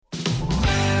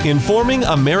informing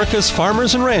America's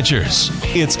farmers and ranchers.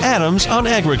 It's Adams on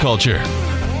Agriculture,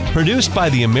 produced by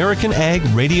the American Ag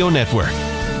Radio Network.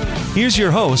 Here's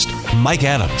your host, Mike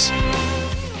Adams.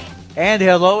 And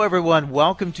hello, everyone.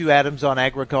 Welcome to Adams on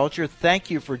Agriculture.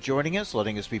 Thank you for joining us,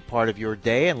 letting us be part of your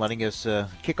day, and letting us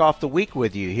kick off the week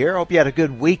with you here. Hope you had a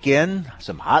good weekend.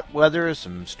 Some hot weather,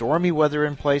 some stormy weather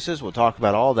in places. We'll talk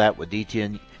about all that with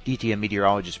DTN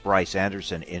meteorologist Bryce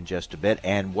Anderson in just a bit,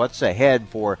 and what's ahead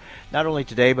for not only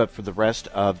today but for the rest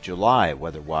of July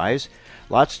weather-wise.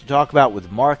 Lots to talk about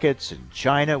with markets in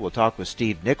China. We'll talk with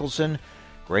Steve Nicholson,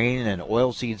 grain and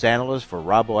oilseeds analyst for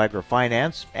Rabo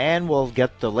AgriFinance, and we'll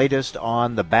get the latest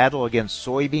on the battle against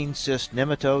soybean cyst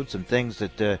nematode, some things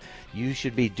that you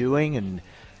should be doing and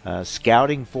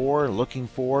scouting for, looking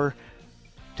for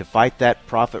to fight that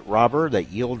profit robber,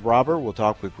 that yield robber. We'll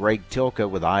talk with Greg Tylka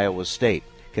with Iowa State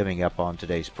coming up on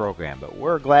today's program. But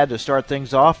we're glad to start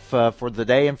things off for the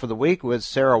day and for the week with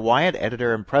Sarah Wyatt,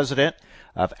 editor and president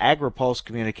of AgriPulse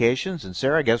Communications. And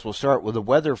Sarah, I guess we'll start with the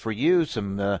weather for you.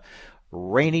 Some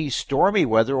rainy, stormy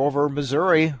weather over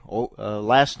Missouri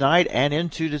last night and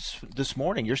into this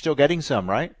morning. You're still getting some,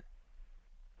 right?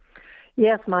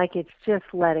 Yes, Mike, it's just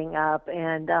letting up.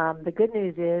 And the good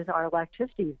news is our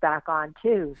electricity is back on,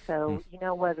 too. So you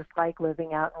know what it's like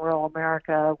living out in rural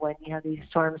America when you have these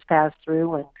storms pass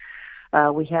through.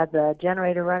 And we had the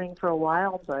generator running for a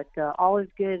while, but all is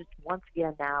good once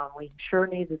again now. And we sure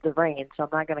needed the rain, so I'm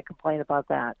not going to complain about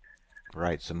that.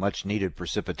 Right, some much-needed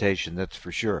precipitation, that's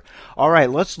for sure. All right,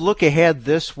 let's look ahead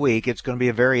this week. It's going to be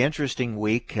a very interesting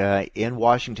week in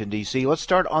Washington, D.C. Let's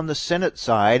start on the Senate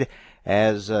side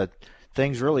as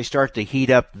things really start to heat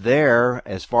up there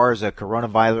as far as a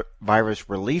coronavirus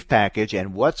relief package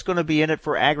and what's going to be in it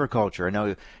for agriculture. I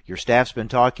know your staff's been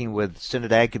talking with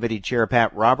Senate Ag Committee Chair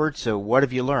Pat Roberts, so what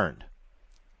have you learned?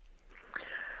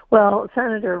 Well,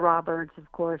 Senator Roberts,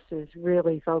 of course, is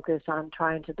really focused on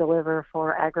trying to deliver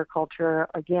for agriculture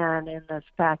again in this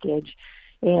package.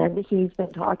 And he's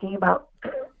been talking about,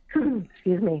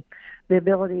 excuse me, the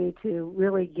ability to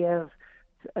really give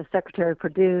Secretary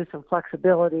Perdue some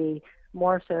flexibility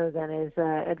more so than is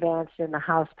advanced in the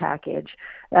House package.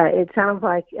 It sounds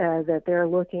like that they're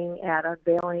looking at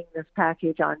unveiling this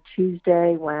package on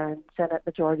Tuesday when Senate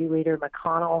Majority Leader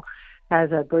McConnell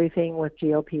has a briefing with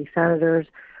GOP senators.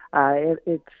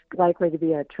 It's likely to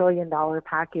be a $1 trillion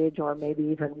package or maybe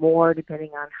even more,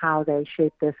 depending on how they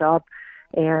shape this up.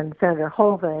 And Senator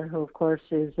Hoeven, who of course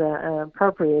is an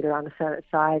appropriator on the Senate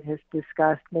side, has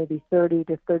discussed maybe 30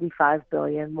 to 35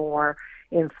 billion more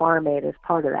in farm aid as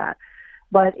part of that.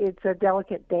 But it's a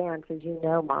delicate dance, as you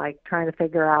know, Mike, trying to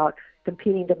figure out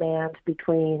competing demands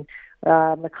between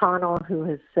McConnell, who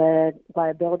has said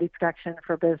liability protection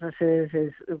for businesses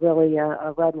is really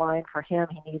a red line for him.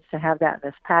 He needs to have that in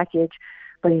this package.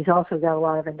 But he's also got a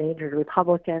lot of endangered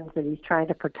Republicans that he's trying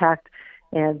to protect.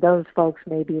 And those folks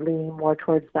may be leaning more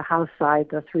towards the House side,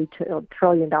 the $3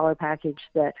 trillion package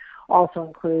that also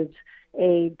includes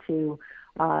aid to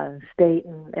state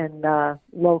and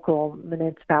local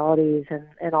municipalities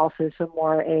and also some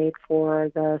more aid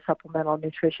for the Supplemental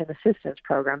Nutrition Assistance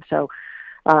Program. So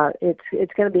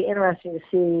it's going to be interesting to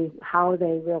see how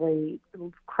they really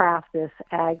craft this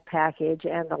ag package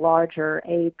and the larger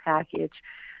aid package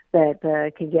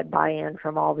that can get buy-in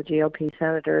from all the GOP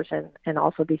senators and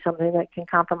also be something that can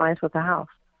compromise with the House.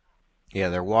 Yeah,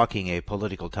 they're walking a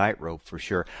political tightrope for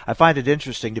sure. I find it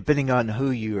interesting, depending on who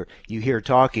you hear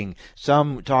talking,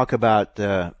 some talk about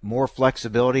more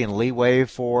flexibility and leeway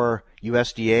for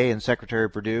USDA and Secretary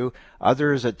Perdue.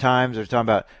 Others at times are talking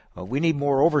about we need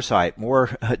more oversight, more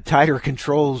tighter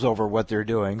controls over what they're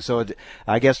doing. So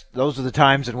I guess those are the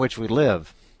times in which we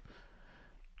live.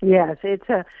 Yes, it's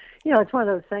one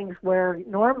of those things where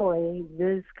normally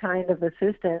this kind of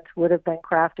assistance would have been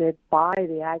crafted by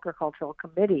the agricultural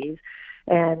committees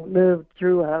and moved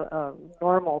through a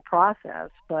normal process.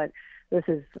 But this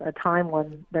is a time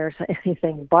when there's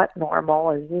anything but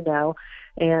normal, as you know.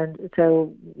 And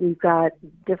so we've got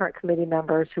different committee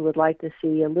members who would like to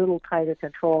see a little tighter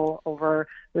control over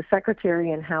the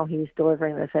secretary and how he's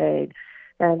delivering this aid.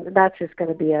 And that's just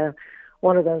going to be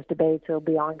one of those debates that will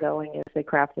be ongoing as they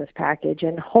craft this package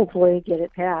and hopefully get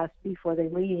it passed before they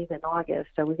leave in August.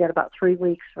 So we've got about 3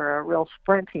 weeks for a real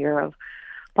sprint here of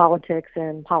politics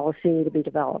and policy to be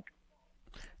developed.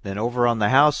 Then over on the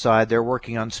House side, they're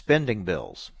working on spending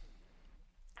bills.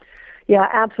 Yeah,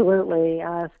 absolutely.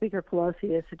 Speaker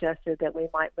Pelosi has suggested that we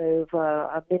might move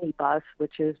a mini bus,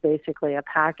 which is basically a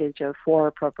package of 4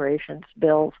 appropriations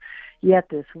bills, yet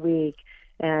this week.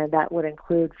 And that would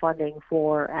include funding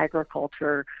for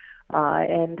agriculture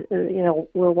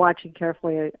We're watching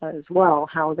carefully as well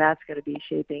how that's going to be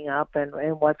shaping up and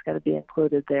what's going to be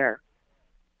included there.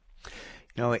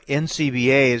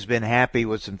 NCBA has been happy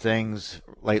with some things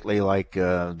lately, like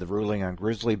the ruling on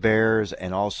grizzly bears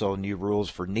and also new rules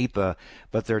for NEPA,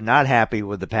 but they're not happy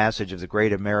with the passage of the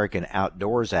Great American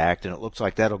Outdoors Act, and it looks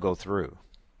like that'll go through.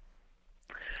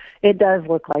 It does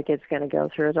look like it's going to go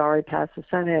through. It's already passed the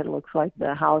Senate. It looks like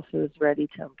the House is ready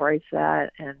to embrace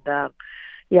that. And,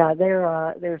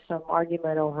 there's some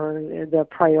argument over the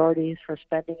priorities for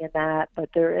spending in that, but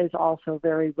there is also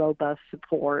very robust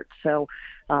support. So,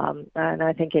 and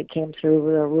I think it came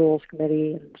through the Rules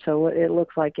Committee, and so it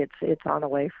looks like it's on the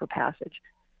way for passage.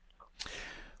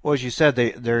 Well, as you said,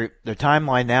 their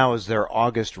timeline now is their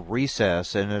August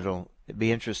recess, and it'll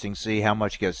be interesting to see how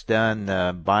much gets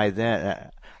done by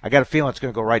then. I got a feeling it's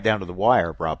going to go right down to the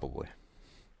wire, probably.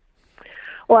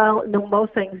 Well, no,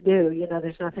 most things do.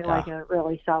 There's nothing like a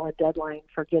really solid deadline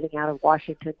for getting out of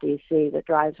Washington, D.C. that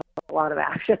drives a lot of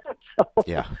action. So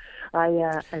yeah.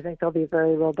 I think there'll be a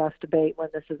very robust debate when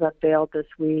this is unveiled this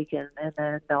week, and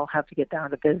then they'll have to get down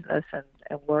to business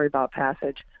and worry about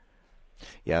passage.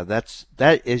 Yeah, that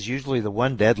is usually the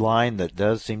one deadline that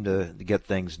does seem to get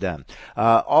things done.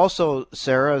 Also,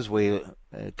 Sarah, as we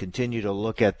continue to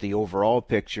look at the overall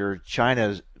picture,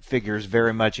 China figures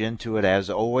very much into it as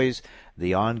always.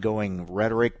 The ongoing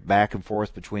rhetoric back and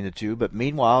forth between the two, but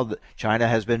meanwhile, China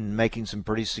has been making some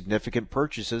pretty significant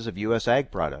purchases of U.S.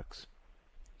 ag products.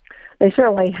 They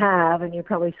certainly have, and you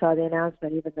probably saw the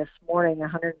announcement even this morning,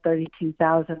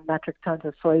 132,000 metric tons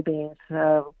of soybeans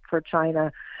for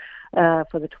China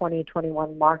for the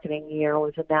 2021 marketing year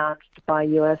was announced by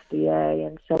USDA,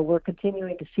 and so we're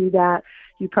continuing to see that.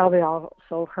 You probably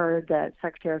also heard that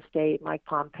Secretary of State Mike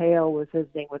Pompeo was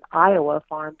visiting with Iowa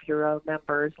Farm Bureau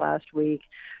members last week,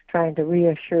 trying to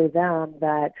reassure them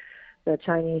that the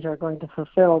Chinese are going to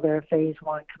fulfill their Phase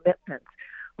 1 commitments.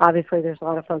 Obviously, there's a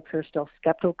lot of folks who are still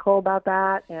skeptical about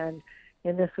that, and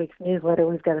in this week's newsletter,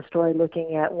 we've got a story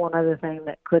looking at one other thing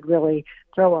that could really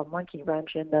throw a monkey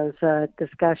wrench in those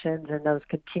discussions and those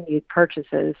continued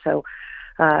purchases. So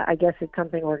I guess it's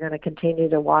something we're going to continue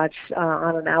to watch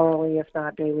on an hourly, if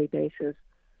not daily basis.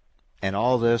 And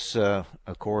all this, of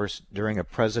course, during a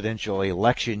presidential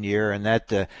election year, and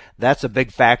that's a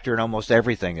big factor in almost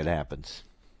everything that happens.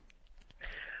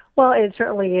 Well, it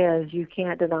certainly is. You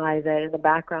can't deny that in the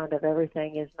background of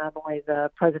everything is not only the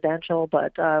presidential,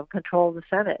 but control of the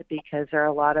Senate, because there are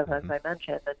a lot of, as I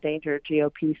mentioned, endangered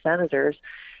GOP senators.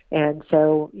 And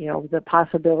so, the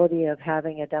possibility of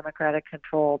having a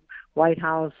Democratic-controlled White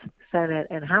House, Senate,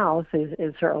 and House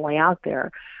is certainly out there.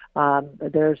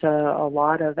 There's a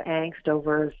lot of angst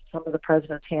over some of the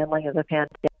president's handling of the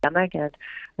pandemic, and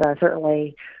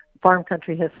certainly farm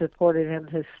country has supported him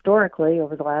historically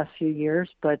over the last few years,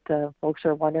 but folks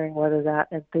are wondering whether that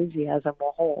enthusiasm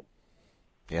will hold.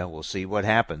 Yeah, we'll see what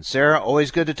happens. Sarah,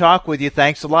 always good to talk with you.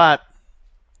 Thanks a lot.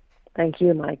 Thank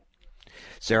you, Mike.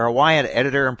 Sarah Wyant,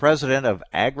 editor and president of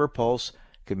AgriPulse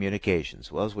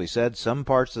Communications. Well, as we said, some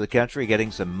parts of the country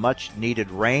getting some much-needed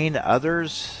rain,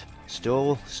 others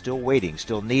still waiting,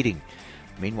 still needing.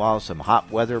 Meanwhile, some hot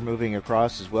weather moving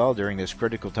across as well during this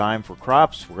critical time for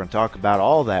crops. We're going to talk about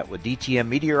all that with DTN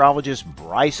meteorologist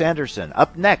Bryce Anderson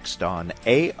up next on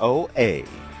AOA.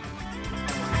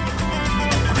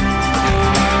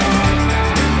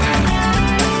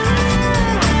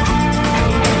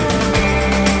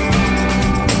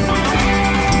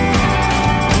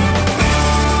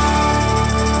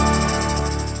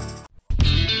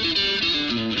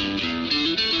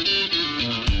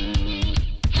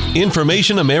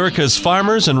 Information America's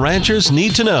farmers and ranchers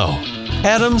need to know.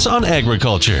 Adams on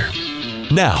Agriculture.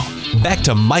 Now, back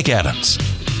to Mike Adams.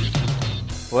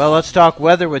 Well, let's talk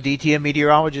weather with DTN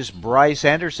meteorologist Bryce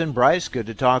Anderson. Bryce, good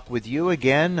to talk with you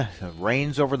again.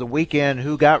 Rains over the weekend.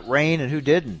 Who got rain and who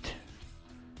didn't?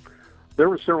 There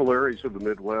were several areas of the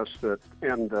Midwest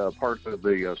and part of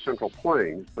the Central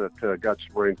Plains that got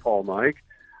some rainfall, Mike.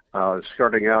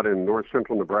 Starting out in north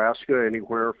central Nebraska,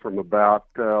 anywhere from about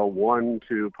 1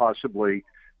 to possibly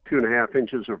 2.5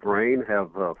 inches of rain have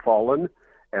fallen.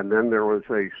 And then there was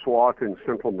a swath in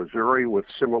central Missouri with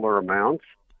similar amounts.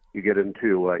 You get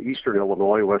into eastern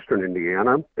Illinois, western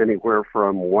Indiana, anywhere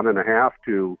from 1.5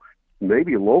 to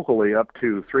maybe locally up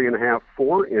to 3.5,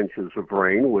 4 inches of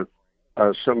rain with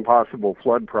some possible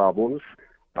flood problems,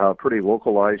 pretty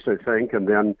localized, I think. And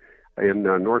then in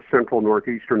north central,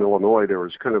 northeastern Illinois, there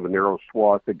was kind of a narrow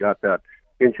swath that got that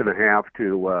 1.5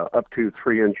 to up to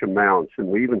 3-inch amounts. And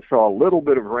we even saw a little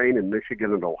bit of rain in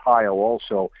Michigan and Ohio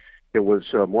also. It was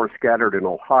more scattered in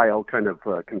Ohio, kind of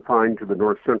confined to the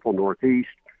north central, northeast.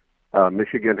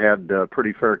 Michigan had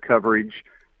pretty fair coverage.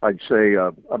 I'd say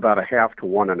about a half to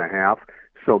 1.5.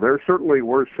 So there certainly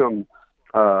were some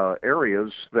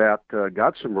areas that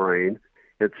got some rain.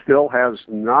 It still has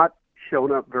not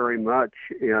shown up very much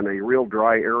in a real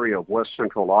dry area of west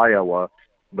central Iowa,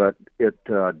 but it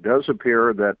does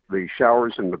appear that the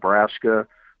showers in Nebraska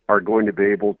are going to be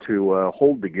able to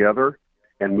hold together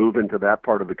and move into that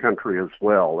part of the country as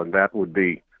well, and that would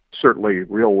be certainly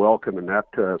real welcome in that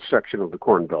section of the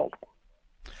Corn Belt.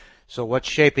 So what's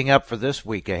shaping up for this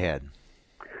week ahead?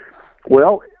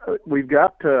 Well, we've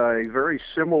got a very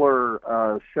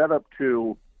similar setup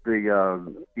to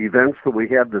the events that we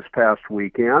had this past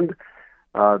weekend.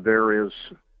 There is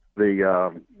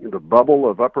the bubble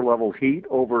of upper-level heat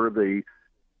over the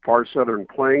far southern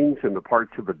plains and the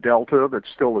parts of the Delta that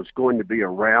still is going to be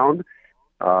around.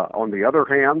 On the other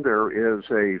hand, there is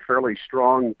a fairly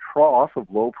strong trough of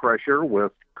low pressure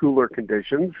with cooler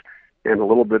conditions and a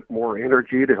little bit more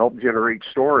energy to help generate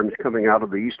storms coming out of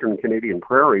the eastern Canadian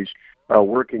prairies,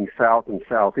 working south and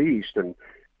southeast. And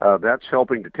that's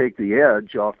helping to take the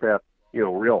edge off that,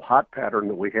 real hot pattern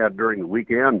that we had during the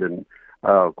weekend in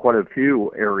quite a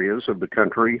few areas of the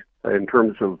country in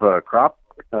terms of crop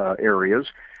areas.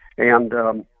 And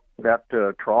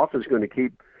that trough is going to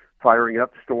keep firing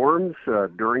up storms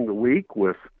during the week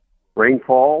with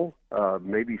rainfall,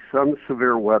 maybe some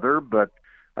severe weather, but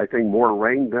I think more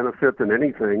rain benefit than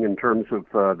anything in terms of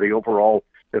the overall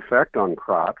effect on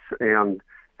crops. And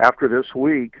after this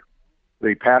week,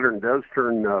 the pattern does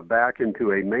turn back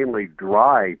into a mainly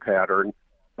dry pattern.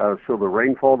 So the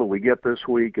rainfall that we get this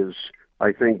week is,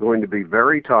 I think, going to be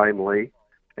very timely,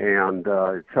 and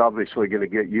it's obviously going to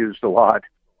get used a lot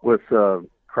with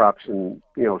crops in,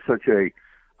 such a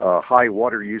high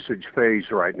water usage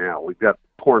phase right now. We've got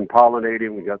corn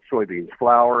pollinating, we've got soybeans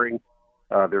flowering.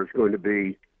 There's going to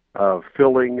be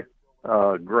filling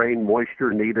grain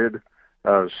moisture needed.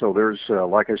 So there's,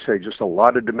 like I say, just a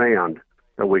lot of demand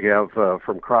that we have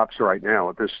from crops right now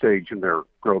at this stage in their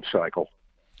growth cycle.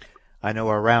 I know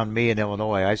around me in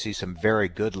Illinois, I see some very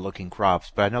good-looking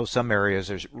crops, but I know some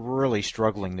areas are really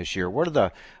struggling this year. What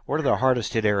are the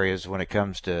hardest hit areas when it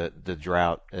comes to the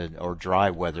drought or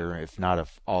dry weather, if not an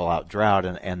all-out drought,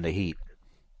 and the heat?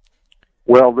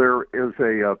 Well, there is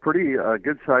a pretty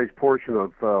good-sized portion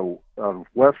of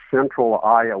west central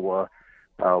Iowa,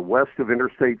 west of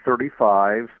Interstate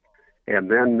 35, and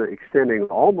then extending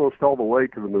almost all the way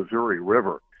to the Missouri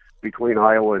River between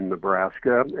Iowa and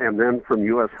Nebraska, and then from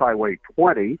U.S. Highway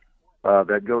 20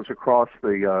 that goes across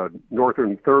the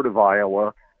northern third of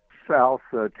Iowa south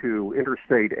to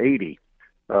Interstate 80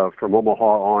 from Omaha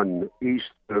on east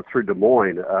through Des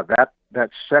Moines. That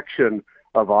section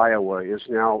of Iowa is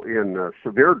now in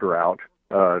severe drought,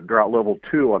 drought level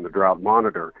 2 on the drought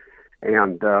monitor.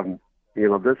 And,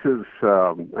 this is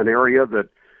an area that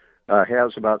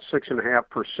has about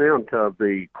 6.5% of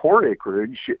the corn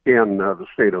acreage in the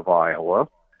state of Iowa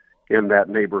in that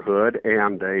neighborhood,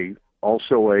 and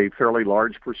also a fairly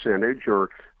large percentage, or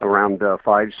around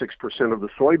 5-6% of the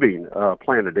soybean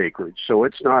planted acreage. So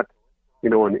it's not,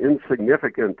 an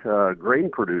insignificant grain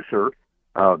producer.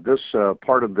 This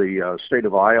part of the state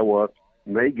of Iowa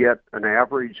may get an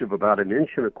average of about 1.25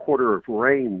 inches of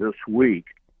rain this week,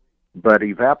 but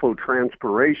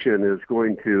evapotranspiration is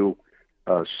going to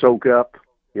soak up,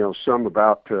 some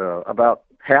about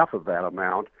half of that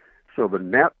amount. So the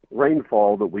net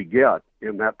rainfall that we get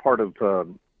in that part of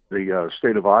the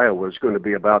state of Iowa is going to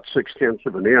be about 0.6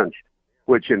 of an inch,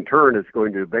 which in turn is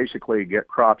going to basically get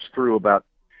crops through about,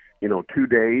 2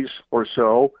 days or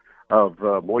so of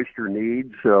moisture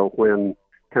needs when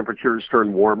temperatures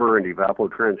turn warmer and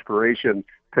evapotranspiration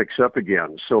picks up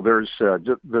again. So there's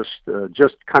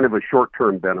just kind of a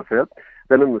short-term benefit.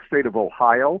 Then in the state of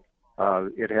Ohio,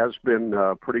 it has been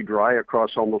pretty dry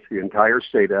across almost the entire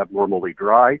state, abnormally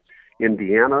dry.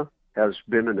 Indiana has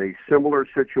been in a similar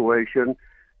situation.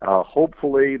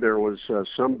 Hopefully there was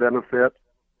some benefit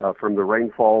from the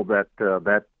rainfall that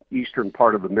that eastern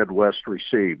part of the Midwest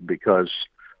received, because,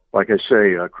 like I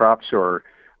say, crops are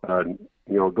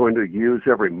going to use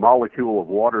every molecule of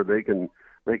water they can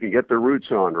get their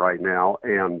roots on right now,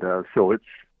 and so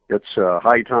it's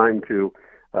high time to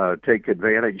take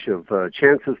advantage of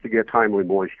chances to get timely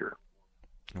moisture.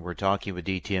 We're talking with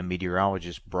DTN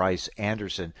meteorologist Bryce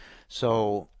Anderson.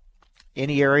 So,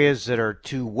 any areas that are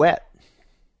too wet?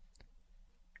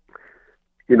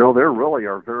 There really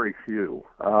are very few.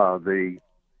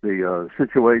 The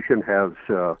situation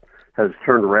has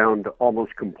turned around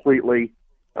almost completely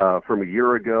from a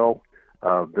year ago.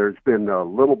 There's been a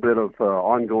little bit of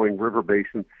ongoing river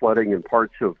basin flooding in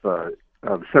parts of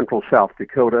central South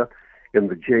Dakota in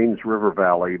the James River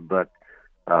Valley, but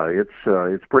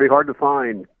It's pretty hard to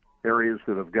find areas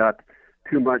that have got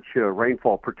too much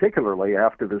rainfall, particularly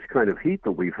after this kind of heat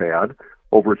that we've had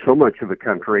over so much of the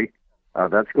country.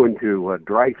 That's going to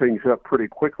dry things up pretty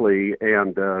quickly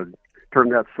and turn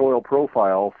that soil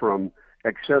profile from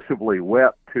excessively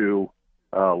wet to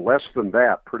less than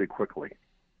that pretty quickly.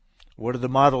 What do the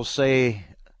models say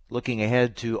looking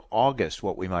ahead to August,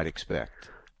 what we might expect?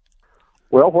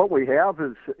 Well, what we have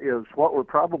is what we're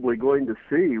probably going to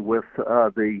see with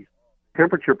the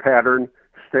temperature pattern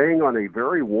staying on a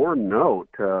very warm note,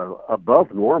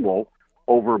 above normal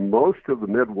over most of the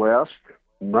Midwest,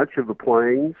 much of the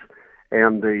plains,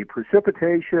 and the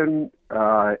precipitation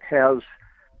has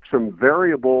some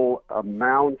variable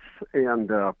amounts and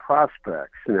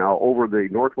prospects. Now, over the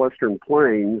northwestern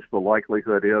plains, the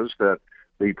likelihood is that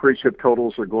the precip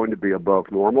totals are going to be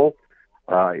above normal.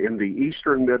 In the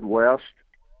eastern Midwest,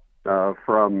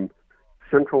 from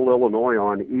central Illinois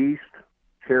on east,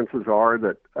 chances are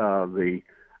that the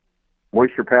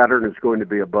moisture pattern is going to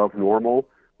be above normal,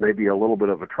 maybe a little bit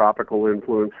of a tropical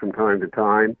influence from time to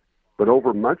time. But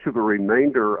over much of the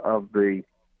remainder of the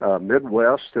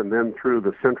Midwest and then through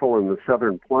the central and the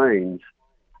southern plains,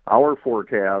 our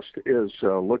forecast is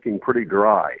looking pretty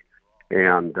dry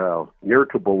and near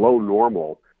to below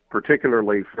normal,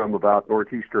 particularly from about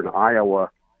northeastern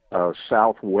Iowa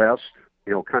southwest,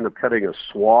 kind of cutting a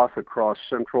swath across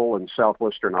central and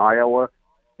southwestern Iowa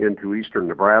into eastern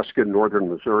Nebraska, northern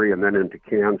Missouri, and then into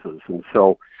Kansas. And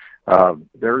so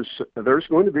there's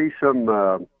going to be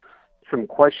some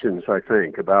questions, I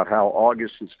think, about how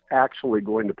August is actually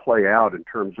going to play out in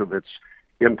terms of its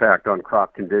impact on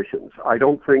crop conditions. I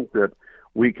don't think that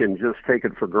we can just take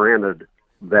it for granted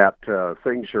that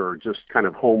things are just kind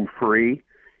of home free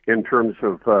in terms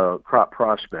of crop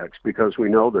prospects, because we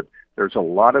know that there's a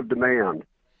lot of demand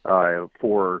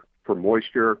for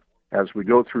moisture as we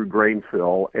go through grain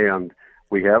fill, and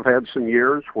we have had some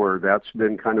years where that's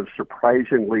been kind of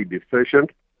surprisingly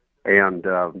deficient, and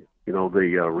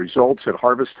the results at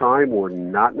harvest time were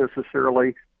not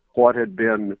necessarily what had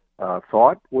been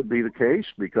thought would be the case,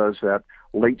 because that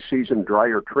late season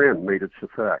drier trend made its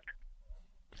effect.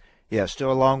 Yeah,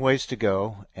 still a long ways to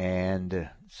go, and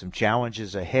some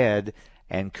challenges ahead,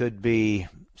 and could be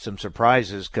some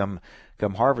surprises come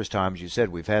harvest time. As you said,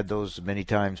 we've had those many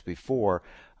times before.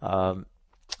 But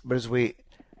as it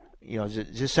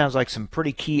just sounds like some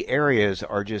pretty key areas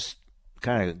are just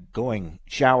kind of going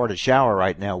shower to shower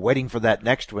right now, waiting for that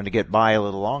next one to get by a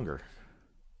little longer.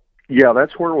 Yeah,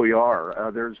 that's where we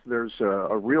are. There's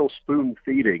a real spoon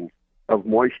feeding of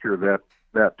moisture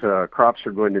that crops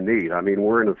are going to need. I mean,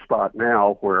 we're in a spot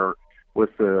now where,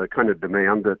 with the kind of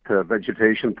demand that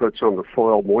vegetation puts on the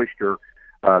soil moisture,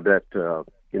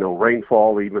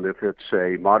 rainfall, even if it's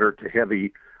a moderate to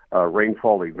heavy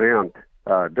rainfall event,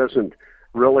 doesn't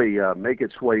really make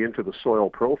its way into the soil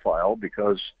profile,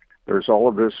 because there's all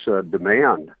of this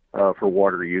demand for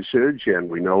water usage, and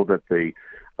we know that the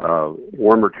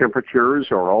warmer temperatures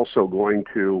are also going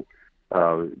to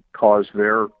cause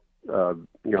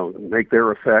make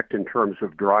their effect in terms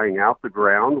of drying out the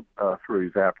ground through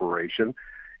evaporation.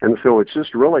 And so it's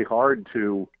just really hard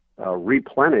to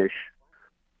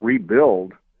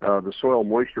rebuild the soil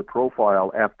moisture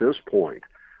profile at this point.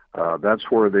 That's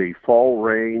where the fall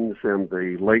rains and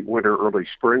the late winter, early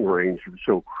spring rains are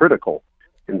so critical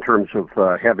in terms of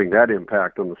having that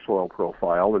impact on the soil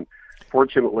profile. And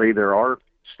fortunately, there are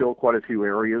still quite a few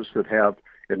areas that have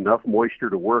enough moisture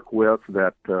to work with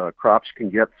that crops can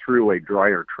get through a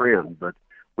drier trend. But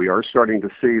we are starting to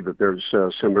see that there's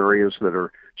some areas that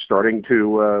are starting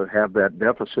to have that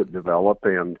deficit develop,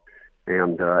 and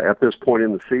at this point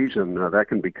in the season, that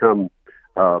can become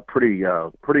pretty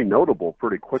notable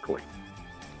pretty quickly.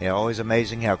 Yeah, always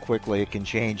amazing how quickly it can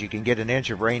change. You can get an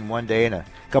inch of rain one day, and a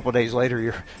couple of days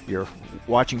later, you're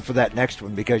watching for that next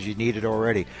one because you need it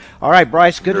already. All right,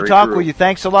 Bryce, good to talk with you.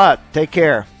 Thanks a lot. Take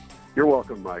care. You're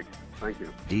welcome, Mike. Thank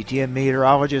you. DTN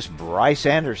meteorologist Bryce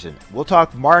Anderson. We'll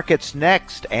talk markets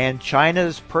next, and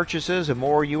China's purchases and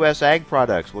more U.S. ag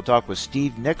products. We'll talk with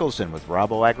Steve Nicholson with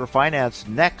Rabo AgriFinance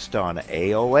next on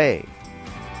AOA.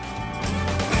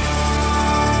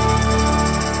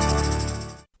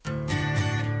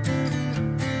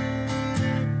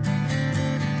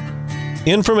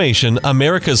 Information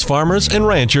America's farmers and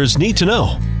ranchers need to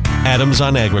know. Adams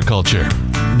on Agriculture.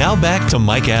 Now back to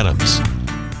Mike Adams.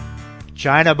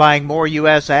 China buying more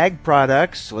U.S. ag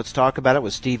products. Let's talk about it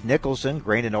with Steve Nicholson,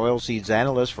 grain and oilseeds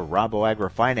analyst for Rabo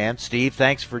AgriFinance. Steve,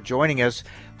 thanks for joining us.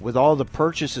 With all the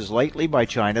purchases lately by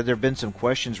China, there have been some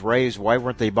questions raised. Why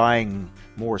weren't they buying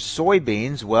more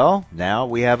soybeans? Well, now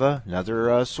we have another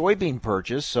soybean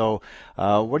purchase. So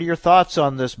what are your thoughts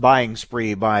on this buying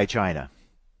spree by China?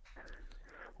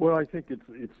 Well, I think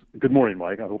it's good morning,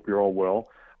 Mike. I hope you're all well.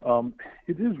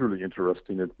 It is really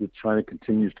interesting that China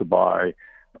continues to buy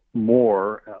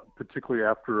more, particularly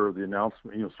after the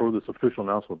announcement, sort of this official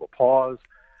announcement of a pause,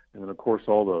 and then of course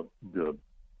all the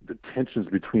tensions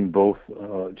between both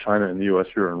China and the U.S.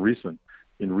 here in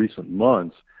recent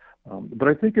months. But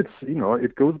I think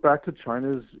it goes back to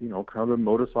China's kind of the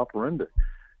modus operandi.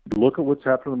 Look at what's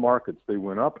happened in the markets. They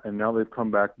went up and now they've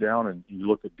come back down. And you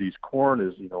look at these corn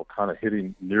is kind of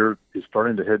is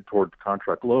starting to head toward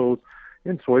contract lows,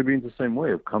 and soybeans the same way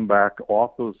have come back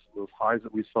off those highs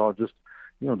that we saw just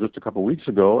a couple of weeks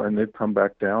ago, and they've come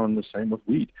back down, and the same with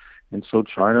wheat. And so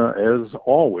China, as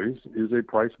always, is a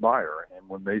price buyer, and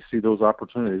when they see those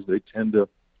opportunities, they tend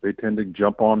to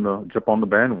jump on the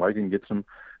bandwagon and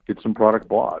get some product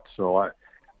bought. So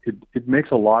it makes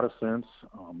a lot of sense.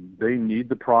 They need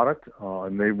the product,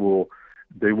 and they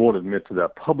won't admit to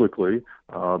that publicly,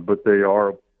 but they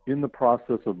are in the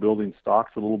process of building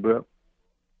stocks a little bit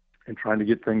and trying to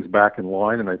get things back in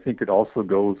line. And I think it also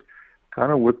goes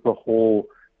kind of with the whole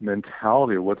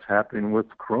mentality of what's happening with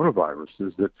coronavirus,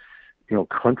 is that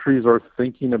countries are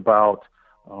thinking about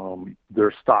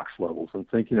their stocks levels and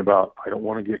thinking about, I don't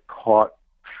want to get caught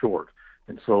short.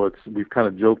 And so we've kind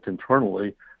of joked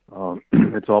internally,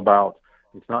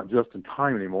 it's not just in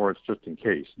time anymore, it's just in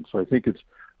case. And so I think it's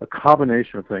a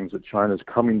combination of things that China's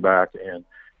coming back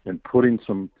and putting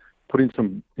some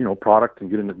product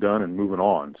and getting it done and moving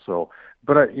on. So,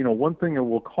 but one thing I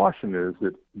will caution is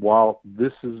that while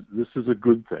this is a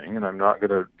good thing, and I'm not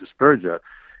going to disparage that,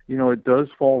 it does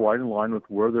fall right in line with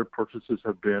where their purchases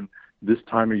have been this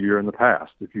time of year in the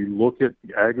past. If you look at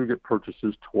aggregate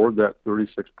purchases toward that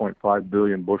 36.5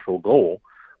 billion bushel goal,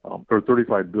 or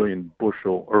 35 billion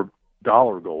bushel or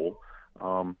dollar goal,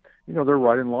 they're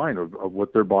right in line of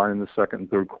what they're buying in the second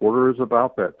and third quarter is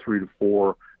about that $3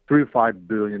 to $5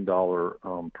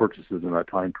 billion purchases in that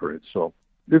time period. So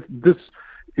this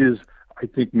is, I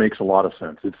think, makes a lot of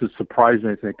sense. It's just surprising,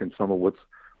 I think, in some of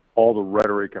all the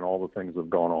rhetoric and all the things that have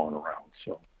gone on around.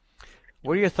 So,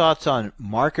 what are your thoughts on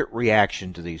market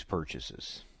reaction to these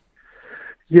purchases?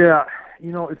 Yeah,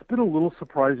 it's been a little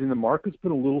surprising. The market's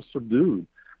been a little subdued,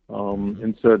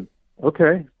 and said,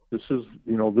 okay, this is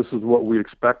what we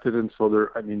expected. And so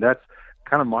that's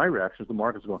kind of my reaction. The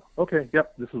market's going, okay,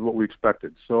 yep, this is what we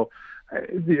expected. So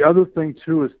the other thing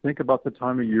too is think about the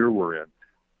time of year we're in.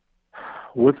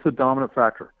 What's the dominant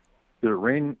factor? Did it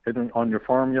rain on your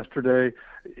farm yesterday?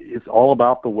 It's all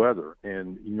about the weather.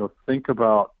 And think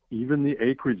about even the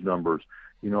acreage numbers.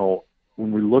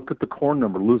 When we look at the corn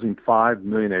number, losing 5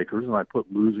 million acres, and I put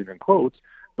losing in quotes,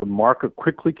 the market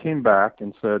quickly came back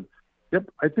and said, yep,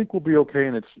 I think we'll be okay.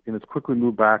 And it's quickly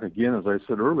moved back again, as I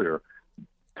said earlier,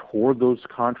 toward those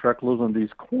contract lows on these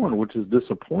corn, which is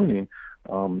disappointing.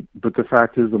 But the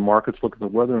fact is the market's looking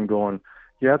at the weather and going,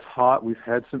 yeah, it's hot. We've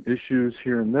had some issues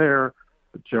here and there,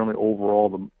 but generally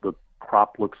overall the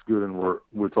crop looks good and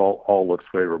it all looks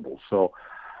favorable. So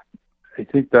I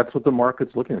think that's what the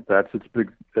market's looking at. That's its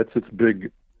big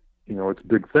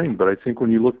thing. But I think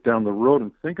when you look down the road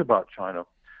and think about China,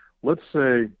 let's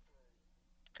say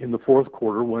in the fourth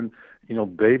quarter when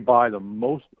they buy the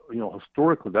most,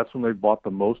 historically that's when they bought the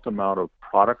most amount of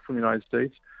product from the United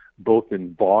States, both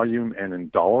in volume and in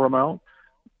dollar amount.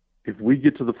 If we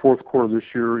get to the fourth quarter this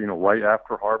year, right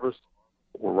after harvest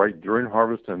or right during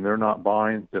harvest and they're not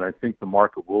buying, then I think the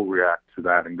market will react to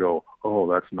that and go,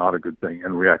 oh, that's not a good thing,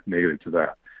 and react negative to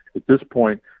that. At this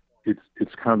point,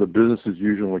 it's kind of the business as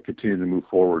usual, and we continue to move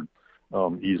forward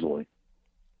easily.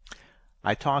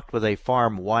 I talked with a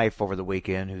farm wife over the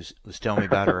weekend who was telling me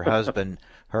about her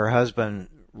husband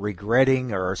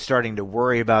regretting or starting to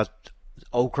worry about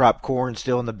old crop corn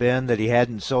still in the bin that he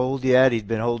hadn't sold yet. He'd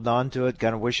been holding on to it,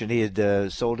 kind of wishing he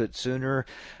had sold it sooner.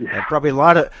 Yeah. Probably a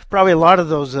lot of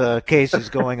those cases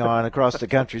going on across the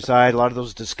countryside. A lot of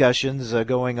those discussions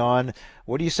going on.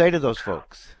 What do you say to those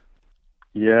folks?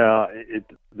 Yeah,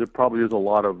 there probably is a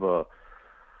lot of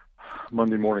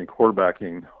Monday morning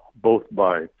quarterbacking, both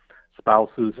by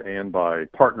spouses and by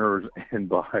partners and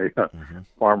by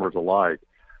farmers alike.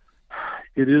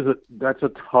 That's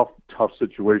a tough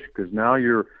situation because now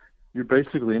you're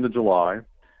basically into July.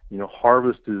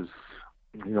 Harvest is,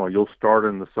 you'll start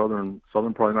in the southern part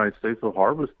of the United States. So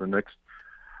harvest the next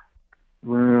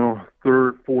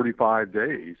 45 5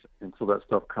 days, and so that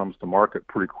stuff comes to market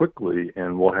pretty quickly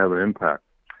and will have an impact.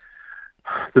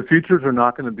 The futures are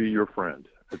not going to be your friend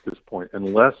at this point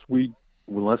unless we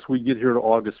get here to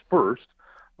August 1st,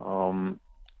 and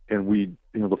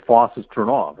the faucets turn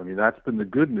off. I mean, that's been the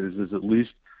good news, is at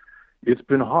least it's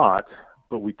been hot,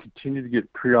 but we continue to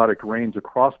get periodic rains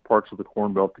across parts of the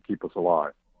Corn Belt to keep us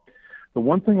alive. The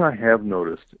one thing I have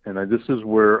noticed, and this is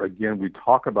where, again, we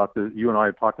talk about this, you and I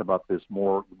have talked about this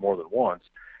more than once,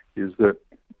 is that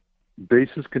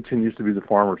basis continues to be the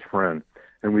farmer's friend.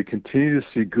 And we continue to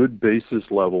see good basis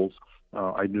levels.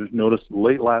 I just noticed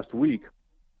late last week,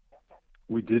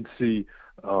 we did see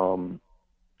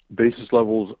basis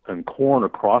levels in corn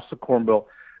across the Corn Belt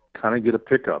kind of get a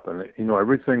pickup. And,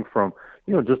 everything from,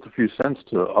 just a few cents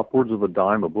to upwards of a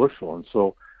dime a bushel. And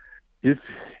so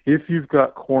if you've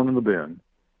got corn in the bin,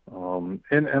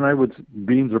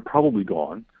 beans are probably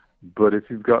gone, but if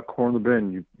you've got corn in the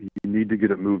bin, you need to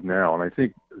get it moved now. And I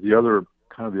think the other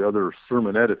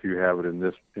sermonette, if you have it in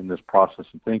this process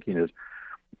of thinking, is,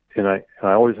 and I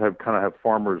always have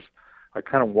farmers, I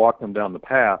kind of walk them down the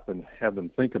path and have them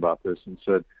think about this and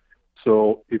said,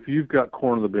 so if you've got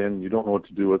corn in the bin and you don't know what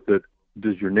to do with it,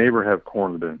 does your neighbor have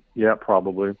corn in the bin? Yeah,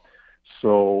 probably.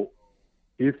 So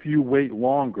if you wait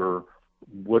longer,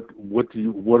 what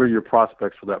are your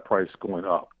prospects for that price going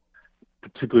up,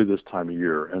 particularly this time of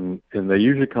year? And they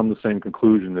usually come to the same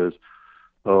conclusion as,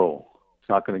 it's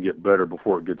not going to get better it's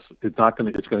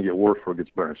going to get worse before it gets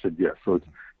better. I said, yes. So it's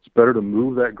better to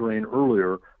move that grain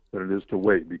earlier than it is to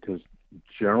wait, because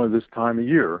generally this time of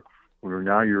year, when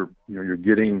you're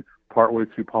getting partway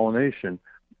through pollination,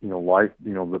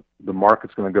 the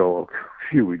market's going to go, oh,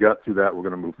 phew, we got through that, we're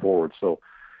going to move forward. So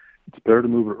it's better to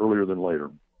move it earlier than later.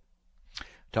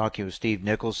 Talking with Steve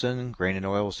Nicholson, grain and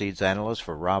oilseeds analyst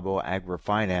for Rabo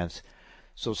AgriFinance.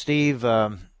 So, Steve,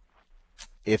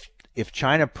 if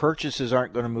China purchases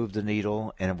aren't going to move the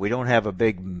needle, and if we don't have a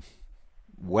big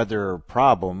weather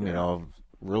problem,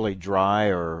 really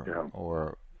dry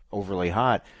or overly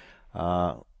hot,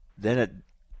 then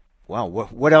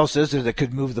what else is there that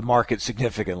could move the market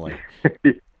significantly?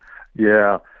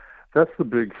 Yeah, that's the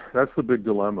big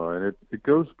dilemma, and it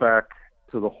goes back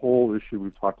to the whole issue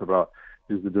we've talked about.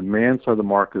 Is the demand side of the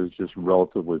market is just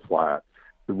relatively flat.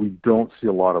 That we don't see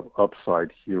a lot of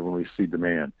upside here when we see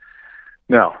demand.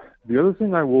 Now, the other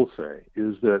thing I will say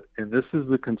is that, and this is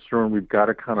the concern, we've got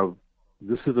to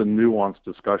this is a nuanced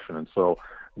discussion, and so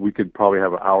we could probably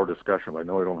have an hour discussion, but I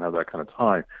know I don't have that kind of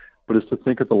time, but it's to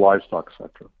think of the livestock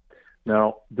sector.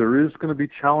 Now, there is going to be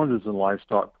challenges in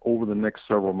livestock over the next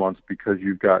several months because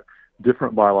you've got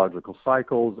different biological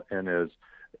cycles, and as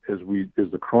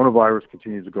the coronavirus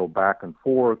continues to go back and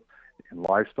forth, and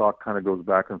livestock kind of goes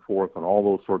back and forth, and all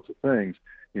those sorts of things,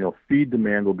 feed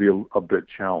demand will be a bit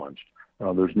challenged.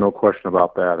 There's no question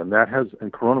about that, and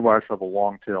coronavirus have a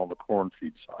long tail on the corn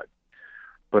feed side.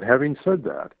 But having said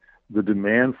that, the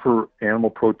demand for animal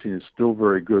protein is still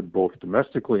very good, both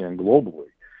domestically and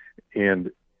globally,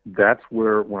 and that's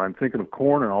where, when I'm thinking of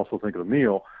corn and also thinking of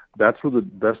meal, that's where the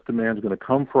best demand is going to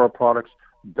come for our products.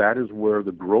 That is where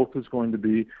the growth is going to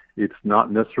be. It's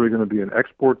not necessarily going to be in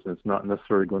exports, and it's not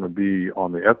necessarily going to be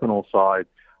on the ethanol side.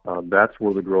 That's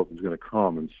where the growth is going to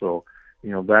come. And so,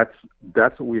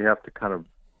 that's what we have to kind of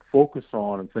focus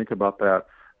on and think about that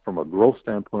from a growth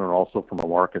standpoint and also from a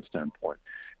market standpoint.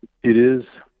 It is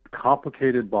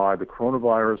complicated by the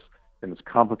coronavirus, and it's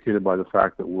complicated by the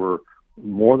fact that we're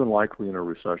more than likely in a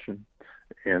recession,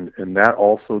 and that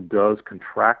also does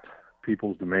contract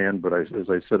people's demand. But as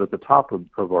I said at the top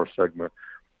of our segment,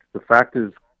 the fact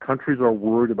is countries are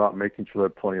worried about making sure they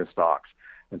have plenty of stocks.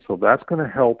 And so that's going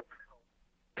to help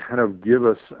kind of give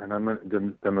us, and I'm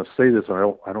going to say this, I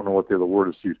don't know what the other word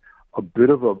is to use, a bit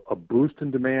of a boost in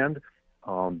demand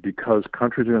because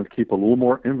countries are going to keep a little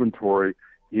more inventory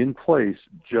in place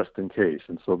just in case.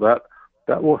 And so that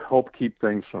will help keep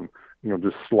things from,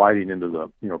 just sliding into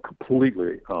the,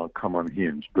 completely come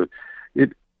unhinged. But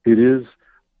it is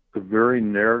the very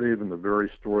narrative and the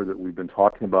very story that we've been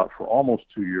talking about for almost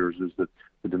 2 years, is that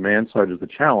the demand side is the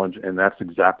challenge, and that's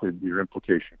exactly your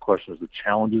implication. Question is the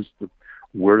challenge is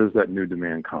where does that new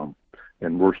demand come?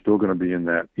 And we're still going to be in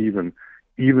that even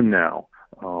now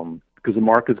because the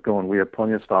market's going, we have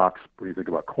plenty of stocks. When you think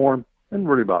about corn and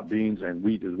really about beans and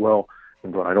wheat as well,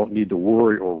 and going, I don't need to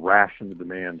worry or ration the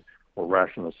demand or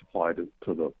ration the supply to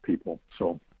the people.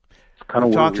 So it's kind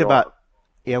of what we are.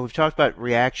 Yeah, we've talked about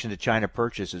reaction to China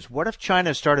purchases. What if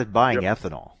China started buying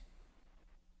ethanol?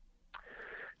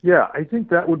 Yeah, I think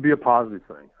that would be a positive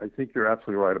thing. I think you're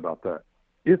absolutely right about that.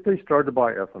 If they started to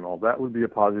buy ethanol, that would be a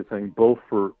positive thing, both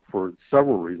for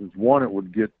several reasons. One, it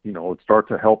would get, it'd start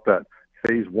to help that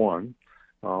phase one,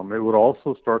 It would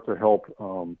also start to help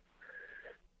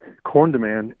corn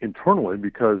demand internally,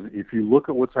 because if you look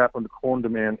at what's happened to corn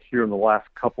demand here in the last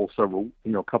couple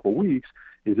weeks,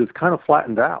 is it's kind of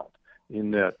flattened out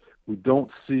in that we don't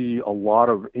see a lot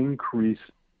of increase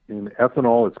in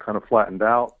ethanol. It's kind of flattened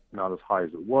out, not as high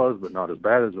as it was, but not as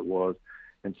bad as it was.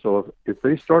 And so if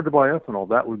they start to buy ethanol,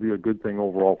 that would be a good thing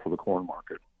overall for the corn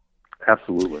market.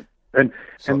 Absolutely. And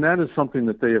that is something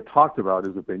that they have talked about,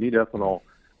 is that they need ethanol,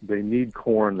 they need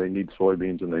corn, they need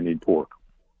soybeans, and they need pork.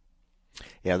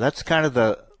 Yeah, that's kind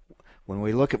of when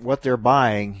we look at what they're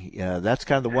buying, that's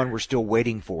kind of the one we're still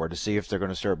waiting for to see if they're going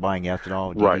to start buying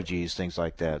ethanol, DDGs, things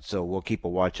like that. So we'll keep a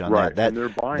watch on that. And they're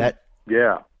buying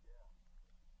they're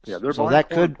buying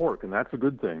corn and pork, and that's a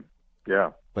good thing.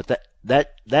 Yeah. But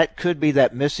that could be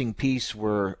that missing piece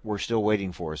we're still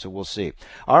waiting for, so we'll see.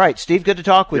 All right, Steve, good to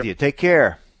talk with you. Take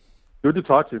care. Good to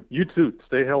talk to you. You too.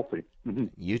 Stay healthy.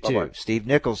 You too. Bye-bye. Steve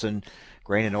Nicholson,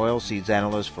 grain and oilseeds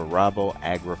analyst for Rabo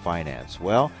AgriFinance.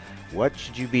 Well, what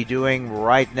should you be doing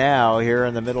right now here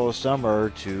in the middle of summer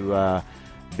to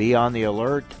be on the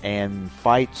alert and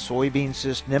fight soybean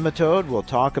cyst nematode? We'll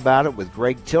talk about it with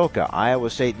Greg Tylka,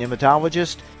 Iowa State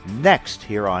nematologist, next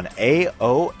here on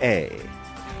AOA.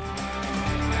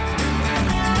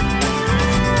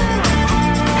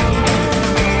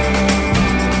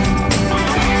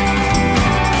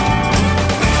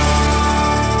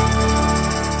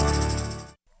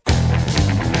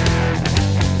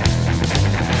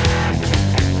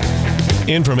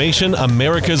 Information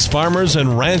America's farmers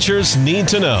and ranchers need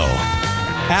to know.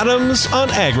 Adams on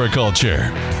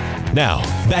Agriculture. Now,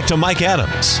 back to Mike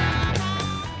Adams.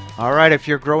 All right, if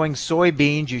you're growing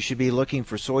soybeans, you should be looking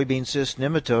for soybean cyst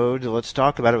nematode. Let's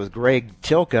talk about it with Greg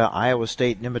Tylka, Iowa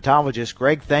State nematologist.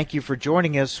 Greg, thank you for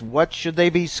joining us. What should they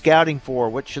be scouting for?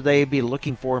 What should they be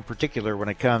looking for in particular when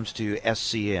it comes to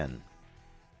SCN?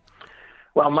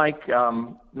 Well, Mike,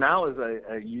 now is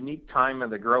a unique time of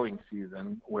the growing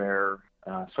season where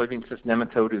soybean cyst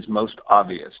nematode is most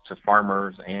obvious to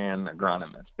farmers and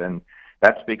agronomists. And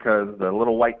that's because the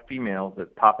little white females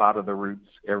that pop out of the roots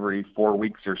every 4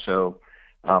 weeks or so,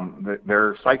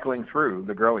 they're cycling through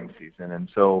the growing season. And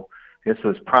so this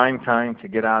is prime time to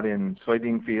get out in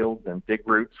soybean fields and dig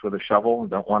roots with a shovel.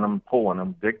 Don't want them pulling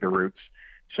them, dig the roots,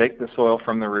 shake the soil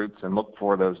from the roots, and look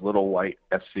for those little white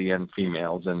SCN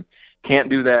females. And can't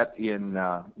do that in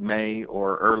May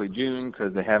or early June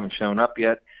because they haven't shown up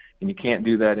yet. And you can't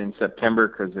do that in September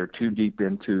because they're too deep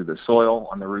into the soil,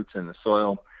 on the roots in the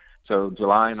soil. So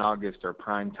July and August are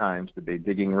prime times to be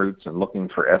digging roots and looking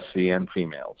for SCN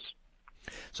females.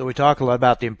 So we talk a lot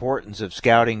about the importance of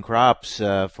scouting crops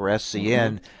for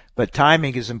SCN, but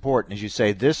timing is important. As you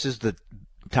say, this is the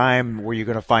time where you're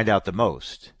going to find out the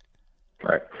most.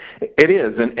 Right. It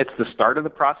is, and it's the start of the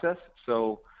process.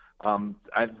 So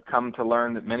I've come to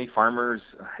learn that many farmers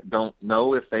don't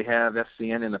know if they have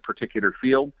SCN in a particular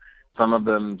field. Some of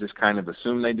them just kind of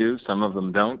assume they do. Some of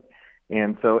them don't.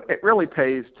 And so it really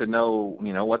pays to know,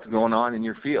 what's going on in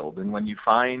your field. And when you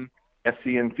find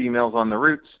SCN females on the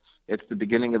roots, it's the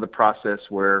beginning of the process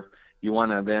where you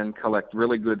want to then collect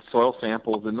really good soil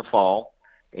samples in the fall.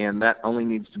 And that only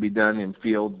needs to be done in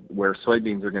fields where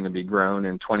soybeans are going to be grown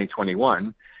in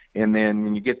 2021. And then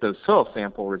when you get those soil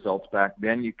sample results back,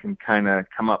 then you can kind of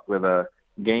come up with a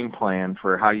game plan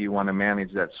for how you want to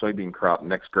manage that soybean crop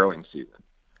next growing season.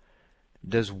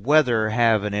 Does weather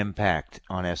have an impact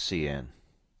on SCN?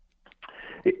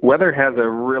 Weather has a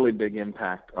really big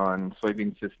impact on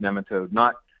soybean cyst nematode,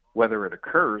 not whether it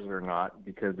occurs or not,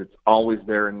 because it's always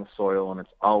there in the soil and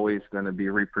it's always going to be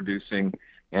reproducing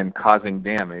and causing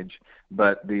damage.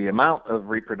 But the amount of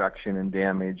reproduction and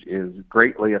damage is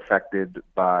greatly affected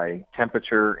by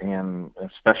temperature and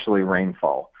especially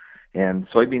rainfall. And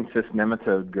soybean cyst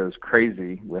nematode goes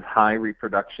crazy with high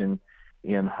reproduction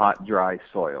in hot, dry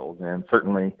soils. And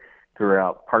certainly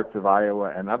throughout parts of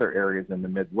Iowa and other areas in the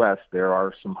Midwest, there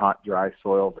are some hot, dry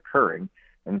soils occurring.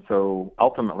 And so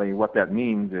ultimately what that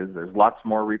means is there's lots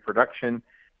more reproduction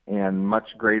and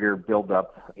much greater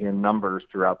buildup in numbers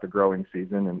throughout the growing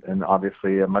season, and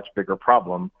obviously a much bigger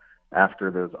problem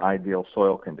after those ideal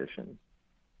soil conditions.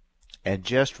 And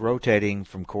just rotating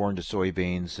from corn to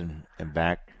soybeans and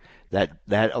back, that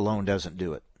alone doesn't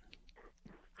do it.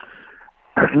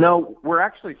 No, we're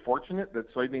actually fortunate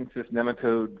that soybean cyst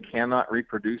nematode cannot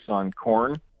reproduce on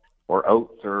corn or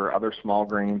oats or other small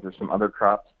grains or some other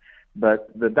crops. But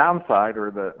the downside,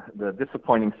 or the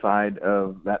disappointing side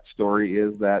of that story,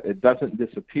 is that it doesn't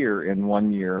disappear in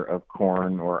 1 year of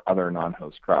corn or other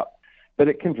non-host crop. But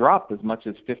it can drop as much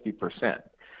as 50%.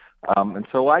 And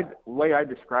so the way I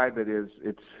describe it is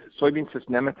soybean cyst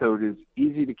nematode is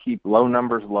easy to keep low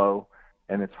numbers low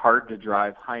and it's hard to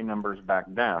drive high numbers back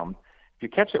down. If you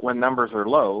catch it when numbers are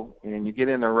low and you get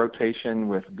in a rotation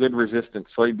with good resistant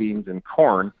soybeans and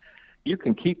corn, you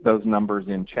can keep those numbers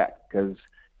in check, because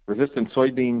resistant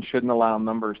soybeans shouldn't allow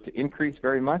numbers to increase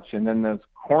very much, and then those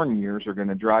corn years are going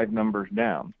to drive numbers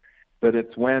down. But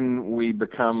it's when we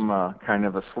become kind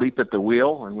of asleep at the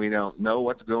wheel and we don't know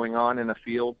what's going on in a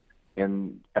field,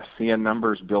 and FCN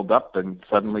numbers build up, and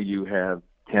suddenly you have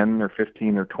 10 or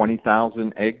 15 or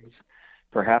 20,000 eggs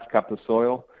per half cup of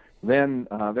soil, then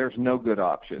there's no good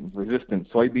option.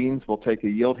 Resistant soybeans will take a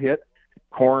yield hit.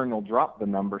 Corn will drop the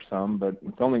number some, but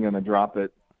it's only going to drop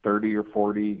it 30 or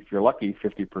 40, if you're lucky,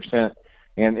 50%.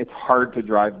 And it's hard to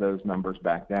drive those numbers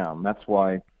back down. That's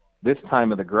why this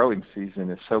time of the growing season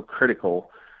is so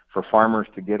critical for farmers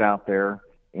to get out there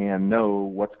and know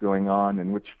what's going on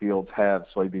and which fields have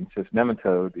soybean cyst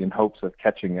nematode in hopes of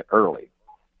catching it early.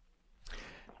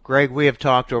 Greg, we have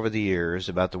talked over the years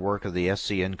about the work of the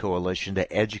SCN Coalition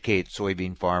to educate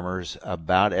soybean farmers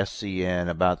about SCN,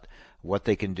 about what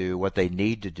they can do, what they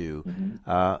need to do.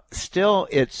 Mm-hmm. Still,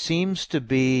 it seems to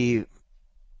be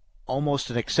almost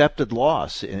an accepted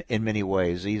loss in many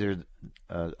ways. Either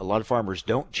a lot of farmers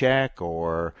don't check,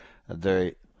 or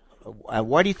they.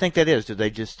 Why do you think that is? Do they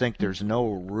just think there's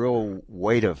no real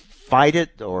way to fight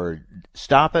it or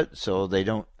stop it, so they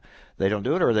don't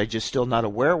do it, or are they just still not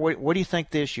aware? What do you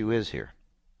think the issue is here?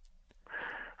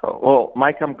 Well,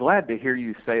 Mike, I'm glad to hear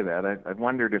you say that. I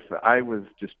wondered if I was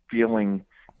just feeling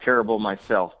terrible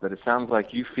myself, but it sounds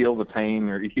like you feel the pain,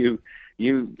 or you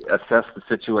assess the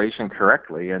situation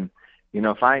correctly. And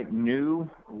if I knew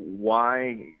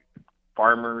why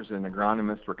farmers and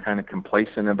agronomists were kind of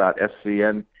complacent about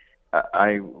SCN,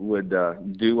 I would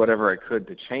do whatever I could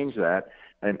to change that.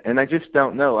 And I just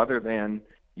don't know, other than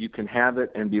you can have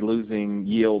it and be losing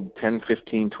yield 10,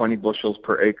 15, 20 bushels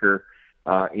per acre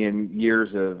in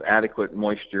years of adequate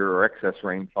moisture or excess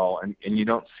rainfall, and you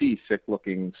don't see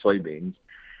sick-looking soybeans.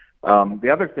 The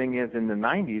other thing is, in the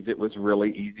 90s, it was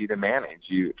really easy to manage.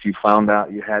 If you found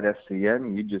out you had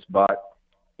SCN, you just bought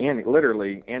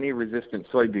literally any resistant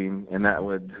soybean, and that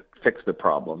would fix the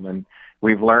problem. And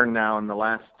we've learned now in the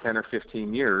last 10 or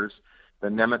 15 years, the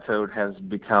nematode has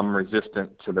become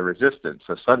resistant to the resistant.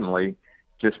 So suddenly,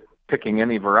 just picking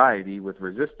any variety with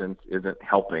resistance isn't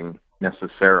helping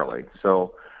necessarily.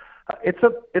 So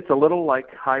it's a little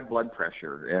like high blood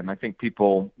pressure, and I think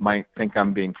people might think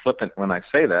I'm being flippant when I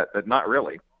say that, but not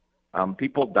really.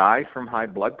 People die from high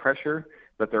blood pressure,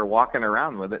 but they're walking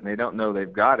around with it, and they don't know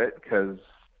they've got it because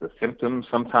the symptoms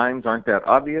sometimes aren't that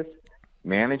obvious.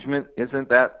 Management isn't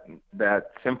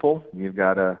that simple. You've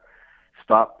got to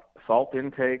stop salt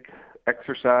intake,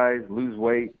 exercise, lose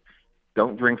weight,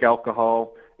 don't drink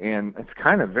alcohol, and it's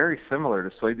kind of very similar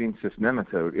to soybean cyst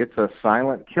nematode. It's a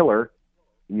silent killer.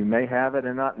 You may have it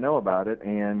and not know about it,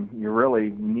 and you really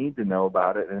need to know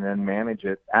about it and then manage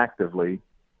it actively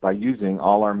by using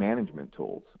all our management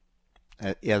tools.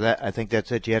 I think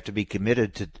that's it. You have to be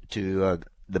committed to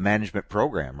the management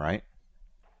program, right?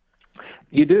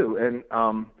 You do, and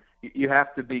you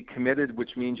have to be committed,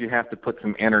 which means you have to put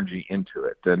some energy into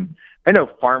it. And I know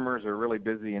farmers are really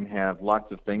busy and have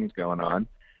lots of things going on.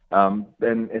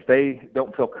 And if they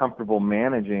don't feel comfortable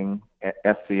managing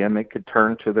SCN, they could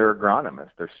turn to their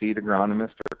agronomist, their seed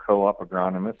agronomist or co-op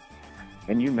agronomist.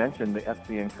 And you mentioned the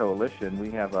SCN Coalition. We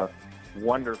have a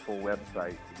wonderful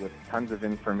website with tons of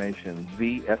information,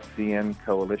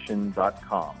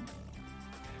 thescncoalition.com.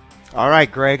 All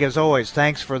right, Greg, as always,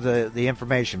 thanks for the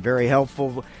information. Very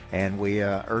helpful, and we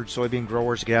urge soybean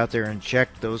growers to get out there and check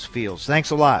those fields.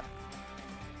 Thanks a lot.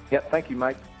 Yeah, thank you,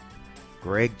 Mike.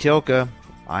 Greg Tylka,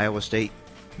 Iowa State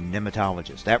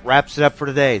nematologist. That wraps it up for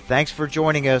today. Thanks for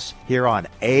joining us here on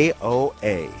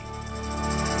AOA.